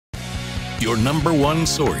your #1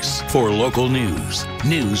 source for local news.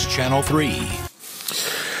 News Channel 3.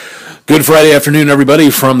 Good Friday afternoon, everybody,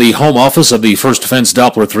 from the home office of the First Defense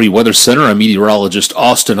Doppler 3 Weather Center. I'm meteorologist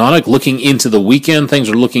Austen Onek. Looking into the weekend, things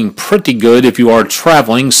are looking pretty good. If you are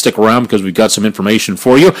traveling, stick around because we've got some information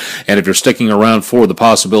for you. And if you're sticking around for the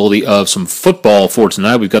possibility of some football for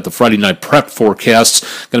tonight, we've got the Friday night prep forecasts.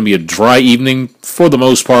 Going to be a dry evening for the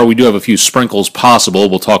most part. We do have a few sprinkles possible.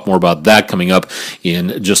 We'll talk more about that coming up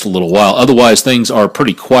in just a little while. Otherwise, things are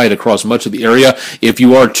pretty quiet across much of the area. If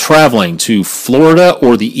you are traveling to Florida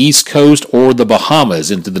or the East Coast or the Bahamas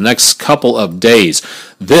into the next couple of days,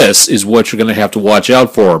 this is what you're going to have to watch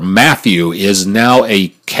out for. Matthew is now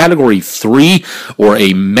a Category 3 or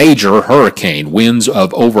a major hurricane. Winds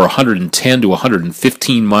of over 110 to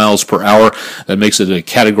 115 miles per hour. That makes it a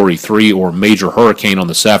Category 3 or major hurricane on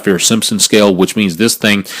the Saffir-Simpson scale, which means this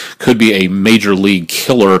thing could be a major league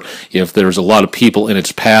killer if there's a lot of people in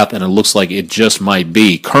its path, and it looks like it just might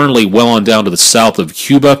be. Currently well on down to the south of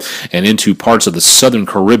Cuba and into parts of the southern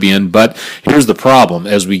Caribbean, but here's the problem.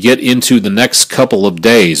 As we get into the next couple of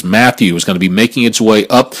days, Matthew is going to be making its way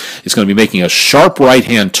up. It's going to be making a sharp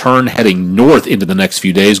right-hand turn heading north into the next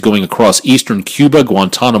few days, going across eastern Cuba,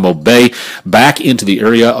 Guantanamo Bay, back into the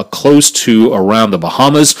area close to around the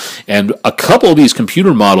Bahamas. And a couple of these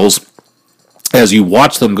computer models, as you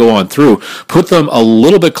watch them go on through, put them a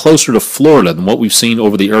little bit closer to Florida than what we've seen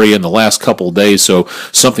over the area in the last couple of days, so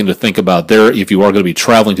something to think about there. If you are going to be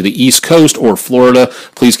traveling to the East Coast or Florida,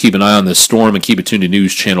 please keep an eye on this storm and keep it tuned to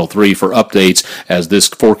News Channel 3 for updates as this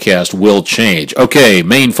forecast will change. Okay,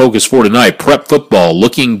 main focus for tonight, prep football,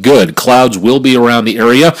 looking good. Clouds will be around the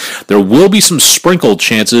area. There will be some sprinkled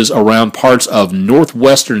chances around parts of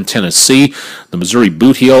northwestern Tennessee, the Missouri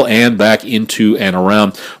Boot Heel, and back into and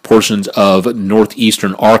around portions of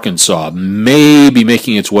northeastern Arkansas, maybe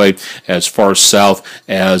making its way as far south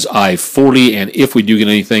as I-40, and if we do get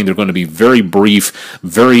anything, they're going to be very brief,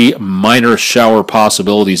 very minor shower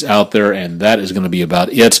possibilities out there, and that is going to be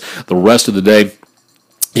about it. The rest of the day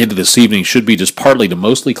into this evening should be just partly to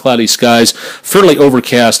mostly cloudy skies, fairly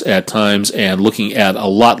overcast at times, and looking at a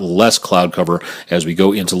lot less cloud cover as we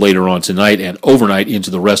go into later on tonight and overnight into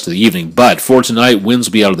the rest of the evening. But for tonight, winds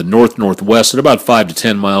will be out of the north-northwest at about 5 to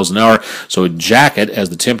 10 miles an hour, so a jacket as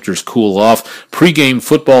the temperatures cool off. Pre-game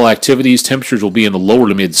football activities, temperatures will be in the lower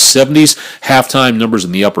to mid-70s, halftime numbers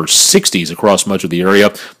in the upper 60s across much of the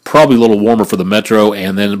area, probably a little warmer for the metro,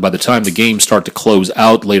 and then by the time the games start to close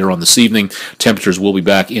out later on this evening, temperatures will be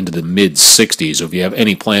back into the mid-60s. So if you have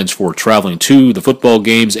any plans for traveling to the football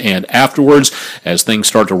games and afterwards, as things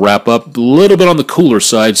start to wrap up, a little bit on the cooler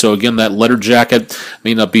side, so again, that leather jacket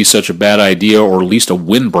may not be such a bad idea, or at least a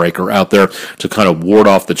windbreaker out there to kind of ward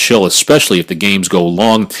off the chill, especially if the games go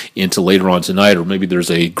long into later on tonight, or maybe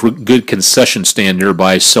there's a good concession stand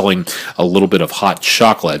nearby selling a little bit of hot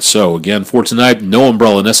chocolate. So again, for tonight, no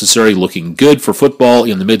umbrella necessary, looking good for football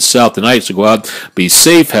in the Mid-South tonight, so go out, be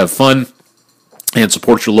safe, have fun, and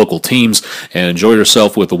support your local teams and enjoy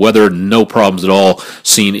yourself with the weather. No problems at all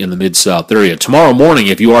seen in the Mid-South area. Tomorrow morning,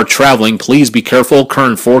 if you are traveling, please be careful.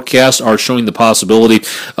 Current forecasts are showing the possibility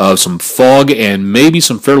of some fog and maybe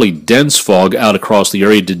some fairly dense fog out across the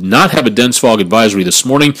area. Did not have a dense fog advisory this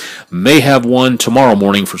morning. May have one tomorrow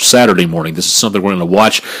morning for Saturday morning. This is something we're going to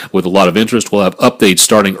watch with a lot of interest. We'll have updates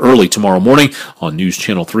starting early tomorrow morning on News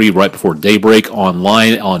Channel 3 right before daybreak,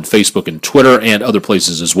 online on Facebook and Twitter and other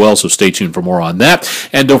places as well, so stay tuned for more on that.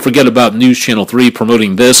 And don't forget about News Channel 3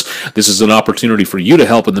 promoting this. This is an opportunity for you to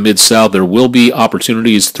help in the Mid-South. There will be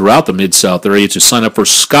opportunities throughout the Mid-South area to sign up for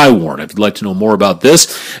Skywarn. If you'd like to know more about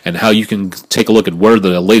this and how you can take a look at where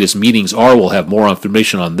the latest meetings are, we'll have more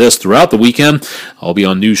information on this throughout the weekend. I'll be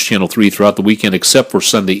on News Channel 3 throughout the weekend except for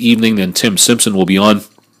Sunday evening. Then Tim Simpson will be on,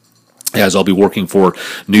 as I'll be working for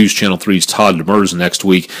News Channel 3's Todd Demers next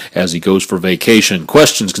week as he goes for vacation.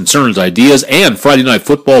 Questions, concerns, ideas, and Friday night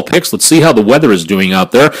football picks. Let's see how the weather is doing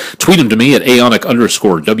out there. Tweet them to me at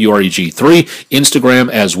 @Aonic_WREG3,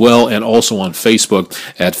 Instagram as well, and also on Facebook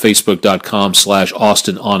at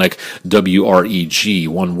facebook.com/Austen Onek, WREG,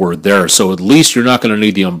 one word there. So at least you're not going to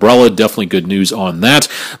need the umbrella. Definitely good news on that.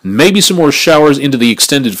 Maybe some more showers into the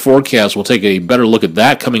extended forecast. We'll take a better look at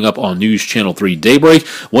that coming up on News Channel 3 Daybreak.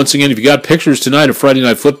 Once again, if you got pictures tonight of Friday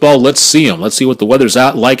Night Football, let's see them. Let's see what the weather's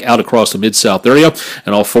like out across the Mid-South area,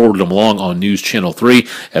 and I'll forward them along on News Channel 3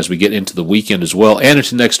 as we get into the weekend as well, and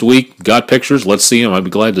into next week. Got pictures? Let's see them. I'd be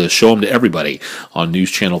glad to show them to everybody on News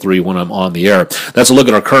Channel 3 when I'm on the air. That's a look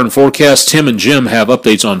at our current forecast. Tim and Jim have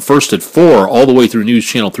updates on First at 4 all the way through News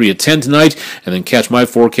Channel 3 at 10 tonight, and then catch my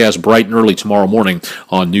forecast bright and early tomorrow morning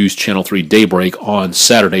on News Channel 3 Daybreak on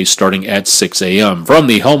Saturday starting at 6 a.m. From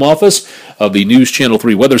the home office of the News Channel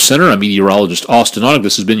 3 Weather Center, I'm meteorologist Austen Onek.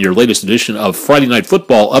 This has been your latest edition of Friday Night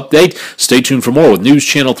Football Update. Stay tuned for more with News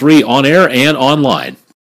Channel 3 on air and online.